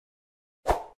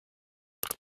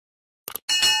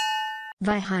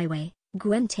Vi Highway,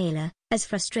 Gwen Taylor, as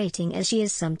frustrating as she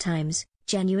is sometimes,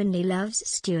 genuinely loves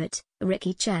Stuart,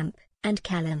 Ricky Champ, and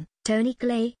Callum, Tony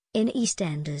Clay, in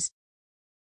EastEnders.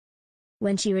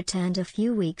 When she returned a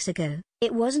few weeks ago,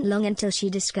 it wasn't long until she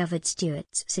discovered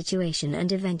Stuart's situation,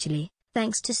 and eventually,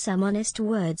 thanks to some honest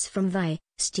words from Vi,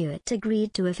 Stuart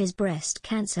agreed to his breast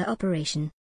cancer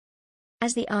operation.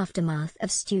 As the aftermath of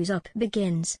Stu's op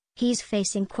begins, he's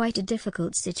facing quite a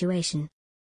difficult situation.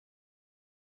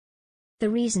 The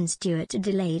reason Stuart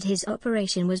delayed his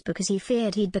operation was because he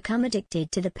feared he'd become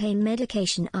addicted to the pain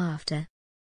medication after.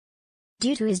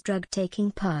 Due to his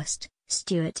drug-taking past,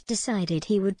 Stuart decided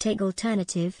he would take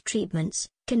alternative treatments,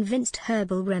 convinced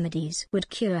herbal remedies would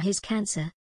cure his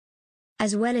cancer.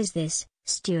 As well as this,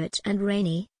 Stuart and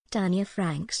Rainey, Tanya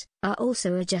Franks, are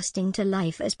also adjusting to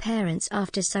life as parents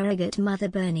after surrogate mother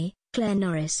Bernie, Claire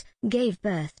Norris, gave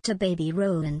birth to baby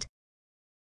Roland.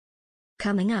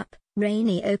 Coming up,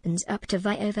 Rainey opens up to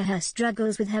Vi over her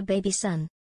struggles with her baby son.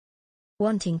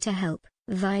 Wanting to help,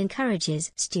 Vi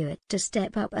encourages Stuart to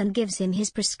step up and gives him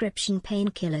his prescription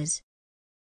painkillers.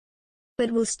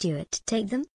 But will Stuart take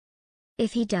them?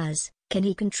 If he does, can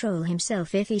he control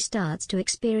himself if he starts to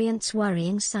experience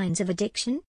worrying signs of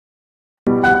addiction?